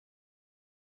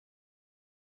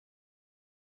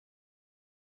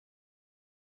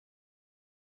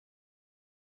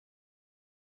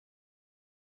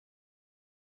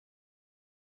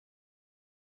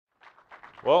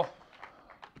Well,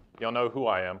 y'all know who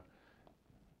I am.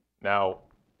 Now,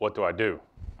 what do I do?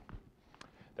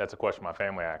 That's a question my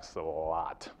family asks a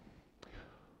lot.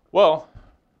 Well,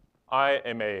 I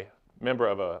am a member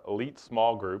of an elite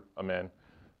small group of men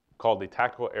called the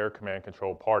Tactical Air Command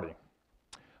Control Party.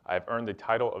 I have earned the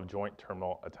title of Joint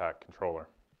Terminal Attack Controller.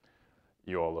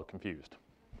 You all look confused.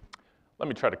 Let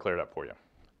me try to clear it up for you.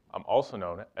 I'm also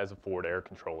known as a forward air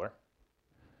controller,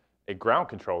 a ground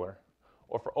controller,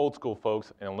 or for old school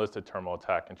folks, an enlisted terminal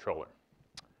attack controller.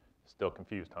 Still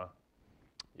confused, huh?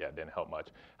 Yeah, it didn't help much.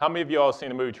 How many of you all have seen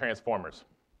the movie Transformers?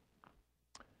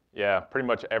 Yeah, pretty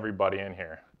much everybody in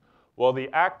here. Well, the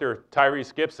actor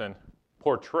Tyrese Gibson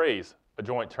portrays a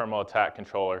joint terminal attack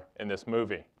controller in this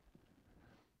movie.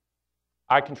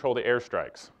 I control the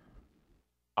airstrikes.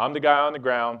 I'm the guy on the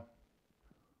ground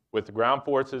with the ground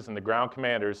forces and the ground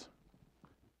commanders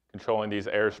controlling these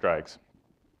airstrikes.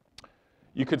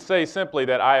 You could say simply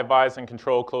that I advise and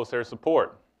control close air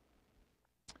support.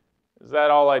 Is that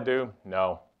all I do?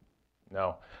 No.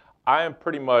 I am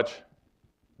pretty much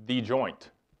the joint,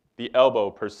 the elbow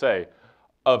per se,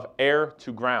 of air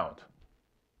to ground.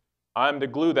 I'm the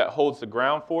glue that holds the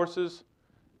ground forces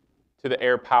to the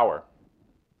air power.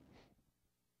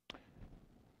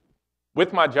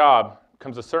 With my job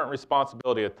comes a certain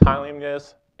responsibility of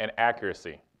timeliness and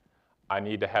accuracy. I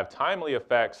need to have timely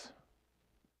effects,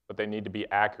 but they need to be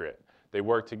accurate. They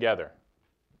work together,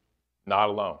 not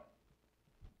alone.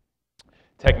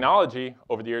 Technology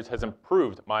over the years has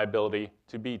improved my ability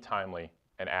to be timely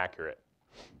and accurate.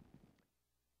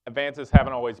 Advances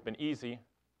haven't always been easy,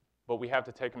 but we have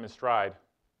to take them in stride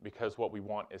because what we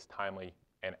want is timely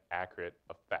and accurate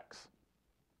effects.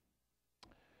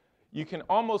 You can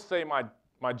almost say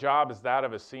my job is that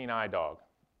of a seeing eye dog,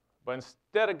 but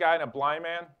instead of guiding a blind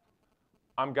man,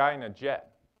 I'm guiding a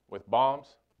jet with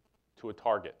bombs to a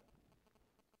target.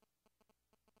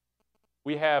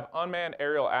 We have unmanned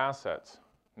aerial assets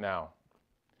now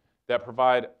that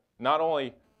provide not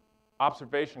only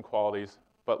observation qualities,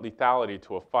 but lethality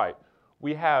to a fight.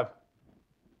 We have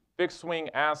fixed wing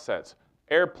assets,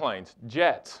 airplanes,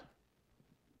 jets,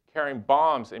 carrying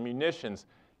bombs and munitions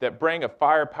that bring a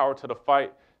firepower to the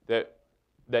fight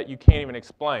that you can't even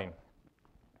explain.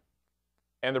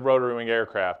 And the rotary wing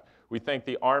aircraft. We thank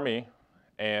the Army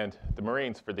and the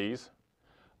Marines for these,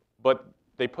 but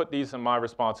they put these in my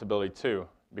responsibility too,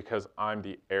 because I'm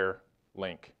the air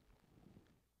link.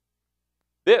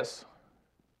 This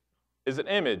is an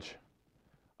image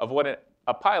of what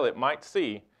a pilot might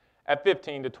see at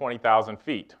 15 to 20,000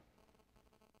 feet.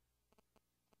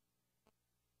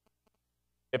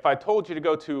 If I told you to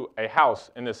go to a house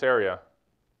in this area,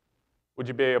 would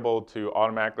you be able to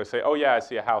automatically say, oh yeah, I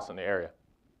see a house in the area?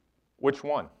 Which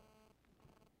one?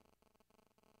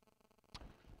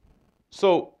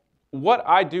 So what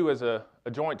I do as a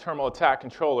joint terminal attack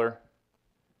controller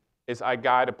is I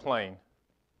guide a plane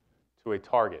to a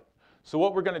target. So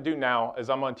what we're going to do now is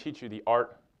I'm going to teach you the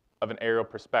art of an aerial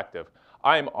perspective.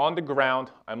 I am on the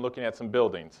ground. I'm looking at some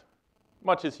buildings,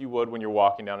 much as you would when you're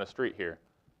walking down the street here.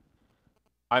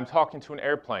 I'm talking to an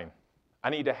airplane. I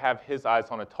need to have his eyes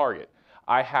on a target.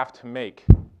 I have to make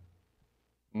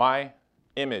my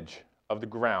image of the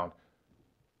ground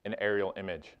an aerial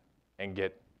image and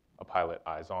get a pilot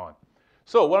eyes on.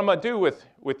 So what I'm going to do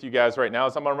with you guys right now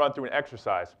is I'm going to run through an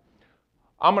exercise.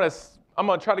 I'm going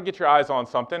to try to get your eyes on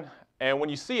something, and when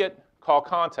you see it, call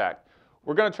contact.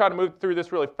 We're going to try to move through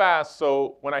this really fast,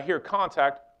 so when I hear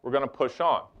contact, we're going to push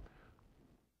on.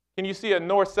 Can you see a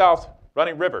north-south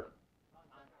running river?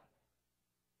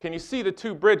 Can you see the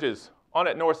two bridges on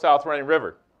that north-south running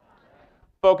river?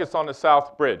 Focus on the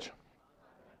south bridge.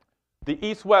 The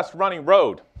east-west running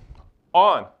road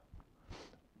on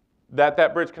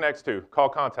that bridge connects to, call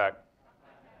contact.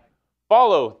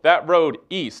 Follow that road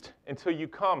east until you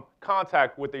come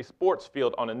contact with a sports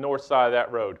field on the north side of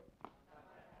that road.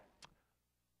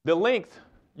 The length,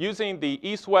 using the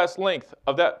east-west length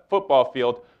of that football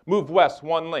field, move west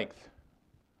one length.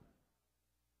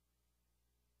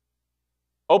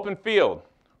 Open field,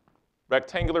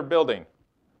 rectangular building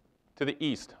to the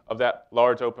east of that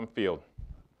large open field.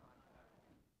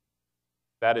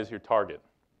 That is your target.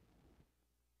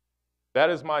 That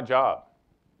is my job,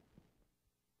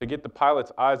 to get the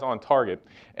pilot's eyes on target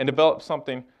and develop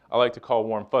something I like to call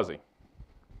warm fuzzy.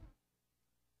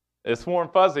 This warm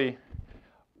fuzzy,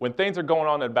 when things are going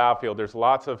on in the battlefield, there's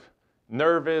lots of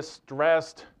nervous,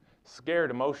 stressed,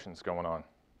 scared emotions going on.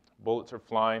 Bullets are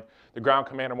flying. The ground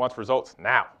commander wants results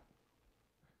now.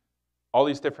 All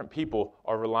these different people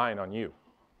are relying on you.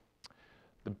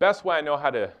 The best way I know how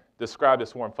to describe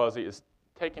this warm fuzzy is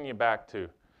taking you back to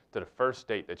the first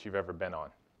date that you've ever been on.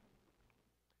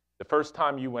 The first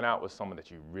time you went out with someone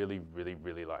that you really, really,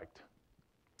 really liked.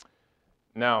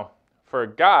 Now, for a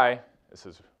guy, this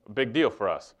is a big deal for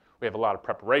us. We have a lot of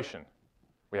preparation.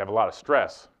 We have a lot of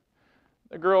stress.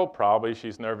 The girl, probably,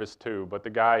 she's nervous too, but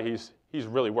the guy, he's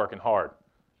really working hard.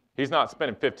 He's not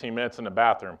spending 15 minutes in the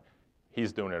bathroom.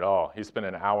 He's doing it all. He's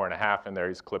spending an hour and a half in there.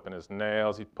 He's clipping his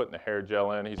nails. He's putting the hair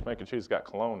gel in. He's making sure he's got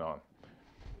cologne on.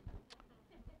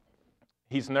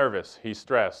 He's nervous. He's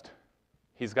stressed.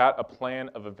 He's got a plan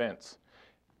of events.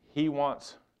 He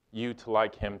wants you to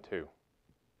like him too.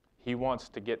 He wants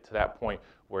to get to that point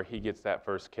where he gets that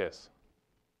first kiss.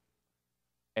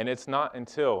 And it's not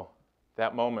until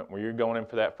that moment where you're going in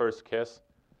for that first kiss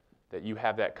that you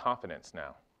have that confidence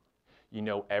now. You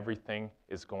know everything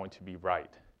is going to be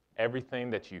right.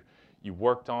 Everything that you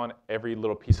worked on, every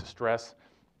little piece of stress,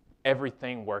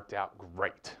 everything worked out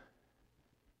great.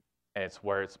 And it's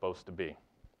where it's supposed to be.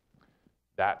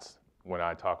 That's when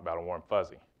I talk about a warm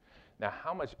fuzzy. Now,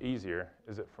 how much easier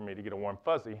is it for me to get a warm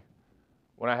fuzzy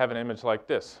when I have an image like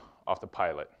this off the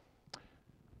pilot?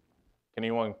 Can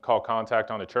anyone call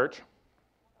contact on the church?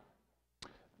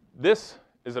 This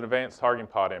is an advanced targeting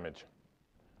pod image.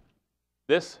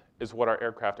 This is what our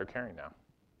aircraft are carrying now.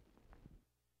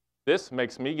 This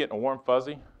makes me getting a warm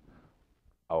fuzzy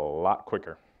a lot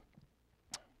quicker.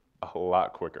 A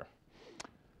lot quicker.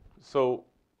 So,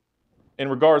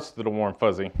 in regards to the warm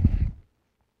fuzzy,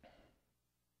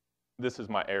 this is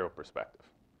my aerial perspective.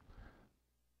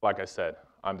 Like I said,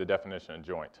 I'm the definition of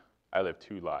joint. I live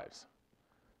two lives.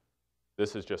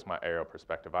 This is just my aerial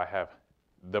perspective. I have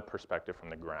the perspective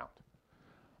from the ground.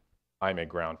 I'm a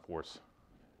ground force.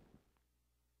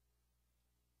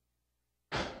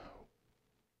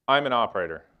 I'm an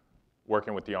operator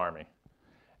working with the Army.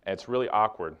 And it's really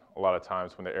awkward a lot of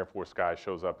times when the Air Force guy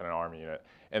shows up in an Army unit.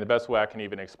 And the best way I can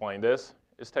even explain this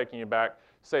is taking you back,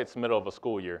 say it's the middle of a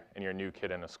school year and you're a new kid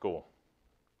in a school.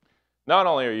 Not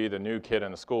only are you the new kid in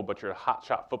the school, but you're a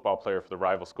hotshot football player for the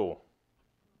rival school.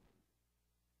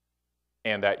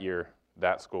 And that year,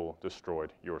 that school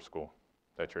destroyed your school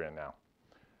that you're in now.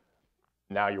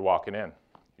 Now you're walking in.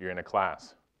 You're in a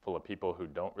class full of people who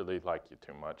don't really like you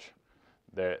too much.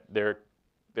 They're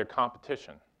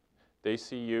competition. They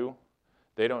see you.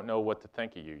 They don't know what to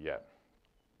think of you yet.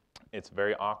 It's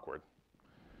very awkward.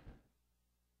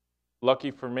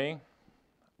 Lucky for me,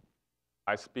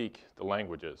 I speak the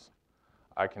languages.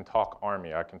 I can talk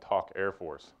Army. I can talk Air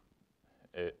Force.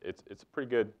 It's a pretty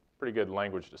good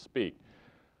language to speak.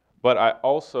 But I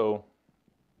also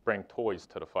bring toys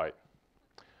to the fight.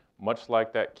 Much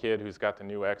like that kid who's got the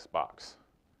new Xbox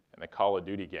and the Call of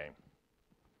Duty game.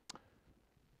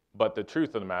 But the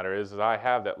truth of the matter is I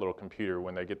have that little computer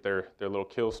when they get their little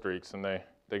kill streaks and they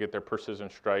get their precision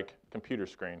strike computer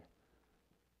screen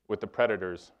with the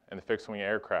Predators and the fixed wing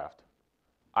aircraft.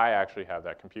 I actually have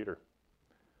that computer.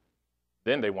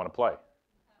 Then they want to play.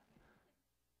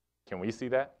 Can we see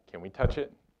that? Can we touch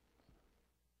it?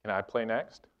 Can I play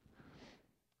next?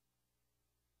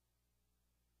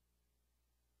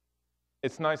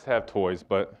 It's nice to have toys,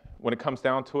 but when it comes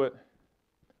down to it,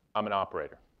 I'm an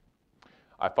operator.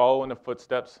 I follow in the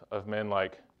footsteps of men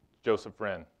like Joseph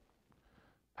Wren,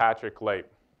 Patrick Lape,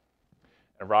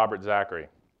 and Robert Zachary.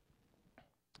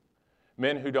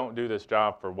 Men who don't do this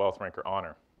job for wealth, rank, or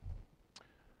honor.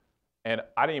 And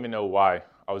I didn't even know why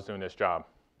I was doing this job.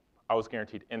 I was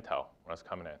guaranteed intel when I was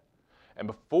coming in. And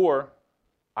before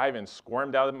I even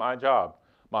squirmed out of my job,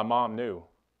 my mom knew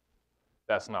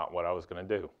that's not what I was going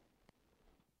to do.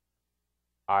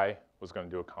 I was going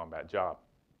to do a combat job.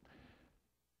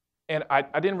 And I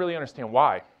didn't really understand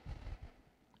why.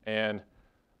 And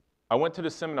I went to the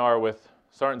seminar with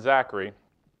Sergeant Zachary,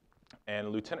 and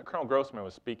Lieutenant Colonel Grossman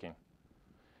was speaking.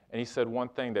 And he said one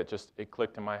thing that it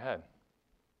clicked in my head.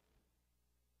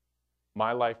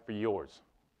 My life for yours.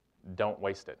 Don't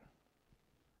waste it.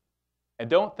 And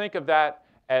don't think of that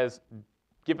as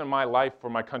giving my life for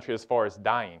my country as far as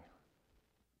dying.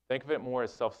 Think of it more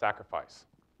as self-sacrifice.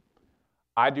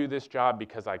 I do this job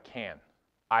because I can.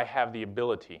 I have the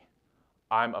ability.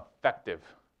 I'm effective.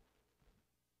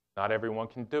 Not everyone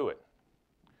can do it.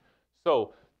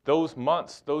 So those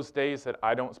months, those days that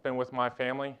I don't spend with my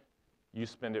family, you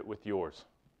spend it with yours.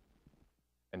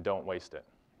 And don't waste it.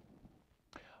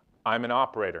 I'm an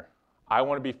operator. I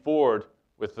want to be forward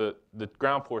with the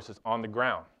ground forces on the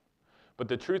ground. But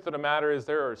the truth of the matter is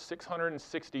there are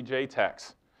 660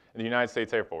 JTACs in the United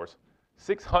States Air Force.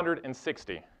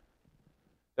 660.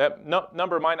 That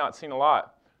number might not seem a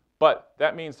lot, but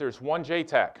that means there's one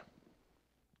JTAC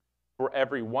for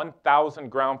every 1,000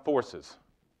 ground forces.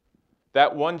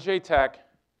 That one JTAC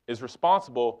is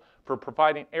responsible for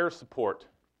providing air support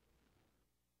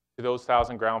to those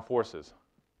 1,000 ground forces.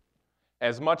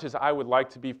 As much as I would like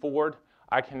to be forward,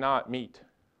 I cannot meet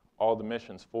all the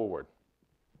missions forward.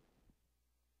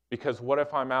 Because what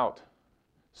if I'm out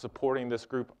supporting this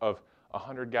group of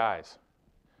 100 guys,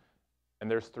 and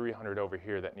there's 300 over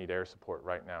here that need air support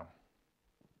right now,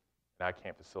 and I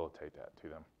can't facilitate that to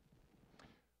them?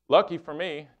 Lucky for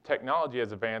me, technology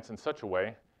has advanced in such a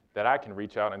way that I can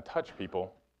reach out and touch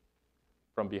people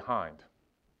from behind.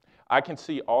 I can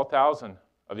see all 1,000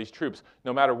 of these troops,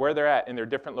 no matter where they're at in their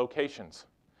different locations.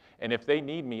 And if they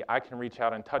need me, I can reach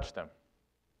out and touch them.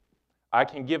 I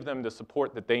can give them the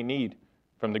support that they need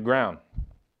from the ground.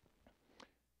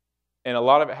 And a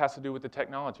lot of it has to do with the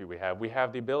technology we have. We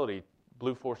have the ability,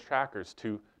 Blue Force trackers,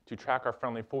 to track our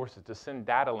friendly forces, to send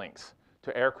data links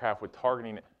to aircraft with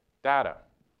targeting data.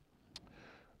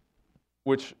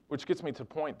 Which gets me to the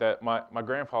point that my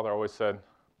grandfather always said,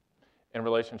 in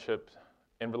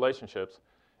relationships,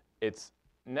 it's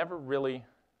never really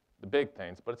the big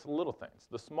things, but it's the little things,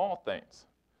 the small things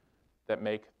that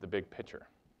make the big picture.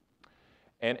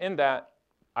 And in that,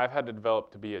 I've had to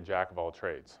develop to be a jack of all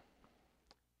trades.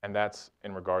 And that's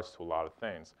in regards to a lot of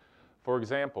things. For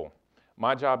example,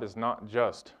 my job is not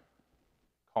just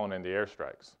calling in the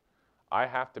airstrikes. I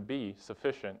have to be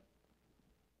sufficient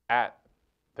at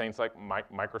things like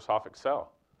Microsoft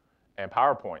Excel and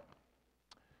PowerPoint.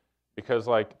 Because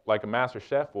like a master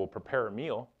chef will prepare a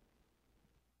meal,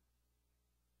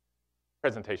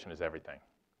 presentation is everything.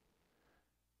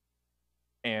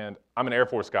 And I'm an Air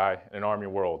Force guy in an Army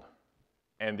world.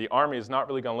 And the Army is not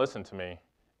really going to listen to me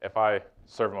if I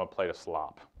serve them a plate of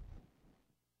slop.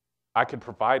 I could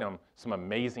provide them some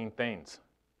amazing things,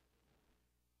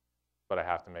 but I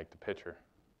have to make the picture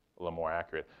a little more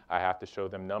accurate. I have to show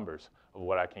them numbers of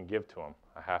what I can give to them.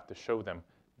 I have to show them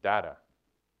data.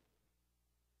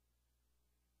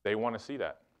 They want to see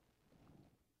that.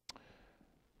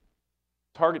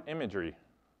 Target imagery.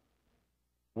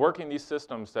 Working these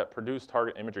systems that produce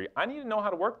target imagery, I need to know how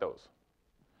to work those.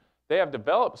 They have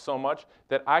developed so much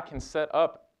that I can set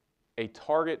up a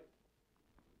target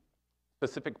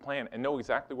specific plan and know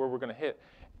exactly where we're going to hit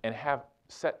and have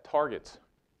set targets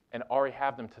and already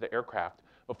have them to the aircraft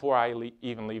before I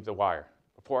even leave the wire,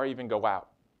 before I even go out.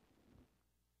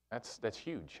 That's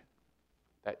huge.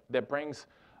 That brings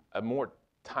a more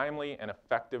timely and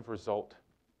effective result to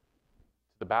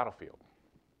the battlefield.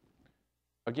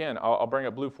 Again, I'll bring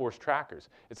up Blue Force trackers.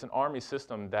 It's an Army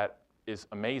system that is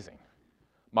amazing.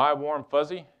 My warm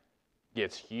fuzzy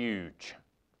gets huge.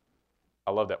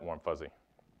 I love that warm fuzzy.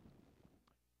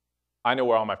 I know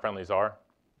where all my friendlies are.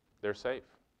 They're safe.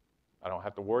 I don't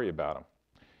have to worry about them.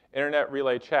 Internet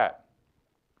relay chat.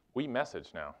 We message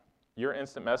now. Your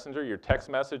instant messenger, your text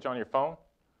message on your phone,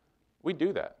 we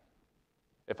do that.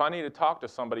 If I need to talk to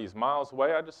somebody who's miles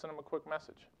away, I just send them a quick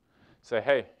message. Say,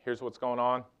 hey, here's what's going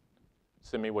on.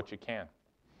 Send me what you can.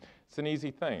 It's an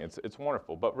easy thing. It's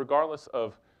wonderful. But regardless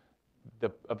of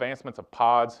the advancements of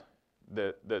pods,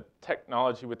 the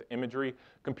technology with the imagery,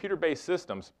 computer-based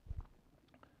systems,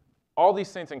 all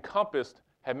these things encompassed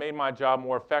have made my job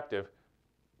more effective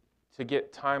to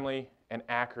get timely and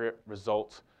accurate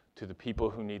results to the people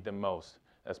who need them most.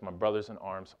 That's my brothers in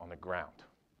arms on the ground.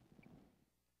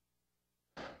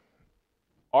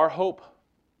 Our hope,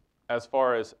 as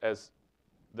far as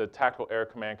the Tactical Air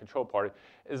Command Control Party,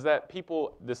 is that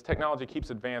this technology keeps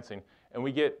advancing, and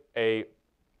we get a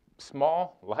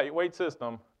small, lightweight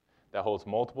system that holds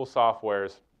multiple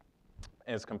softwares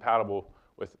and is compatible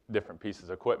with different pieces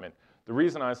of equipment. The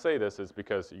reason I say this is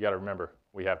because you got to remember,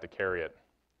 we have to carry it.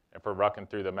 If we're rucking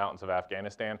through the mountains of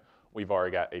Afghanistan, we've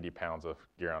already got 80 pounds of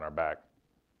gear on our back.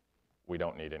 We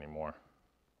don't need any more.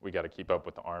 We got to keep up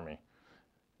with the Army,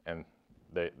 and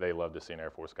they love to see an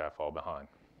Air Force guy fall behind.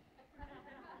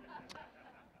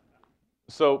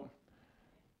 So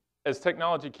as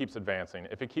technology keeps advancing,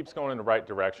 if it keeps going in the right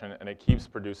direction and it keeps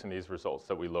producing these results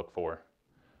that we look for,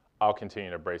 I'll continue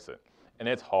to embrace it. And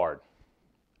it's hard.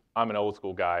 I'm an old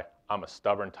school guy. I'm a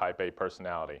stubborn type A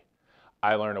personality.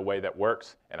 I learn a way that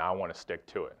works, and I want to stick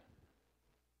to it.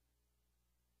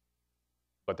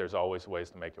 But there's always ways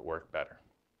to make it work better.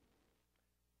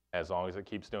 As long as it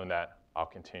keeps doing that, I'll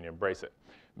continue to embrace it.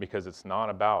 Because it's not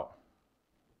about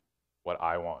what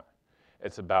I want.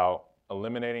 It's about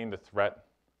eliminating the threat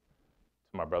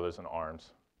to my brothers in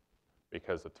arms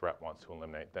because the threat wants to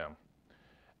eliminate them.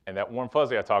 And that warm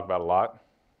fuzzy I talk about a lot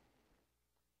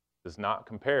does not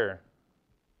compare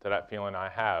to that feeling I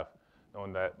have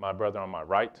knowing that my brother on my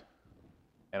right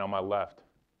and on my left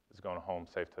is going home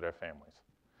safe to their families.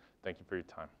 Thank you for your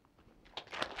time.